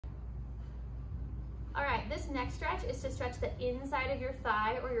All right, this next stretch is to stretch the inside of your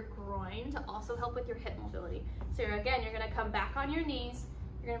thigh or your groin to also help with your hip mobility. So again, you're gonna come back on your knees.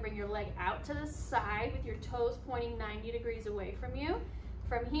 You're gonna bring your leg out to the side with your toes pointing 90 degrees away from you.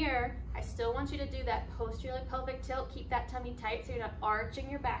 From here, I still want you to do that posterior pelvic tilt. Keep that tummy tight so you're not arching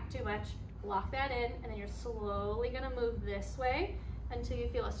your back too much. Lock that in, and then you're slowly gonna move this way until you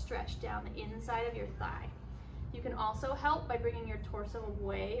feel a stretch down the inside of your thigh. You can also help by bringing your torso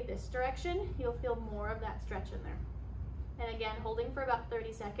away this direction. You'll feel more of that stretch in there. And again, holding for about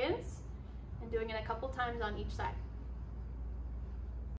 30 seconds and doing it a couple times on each side.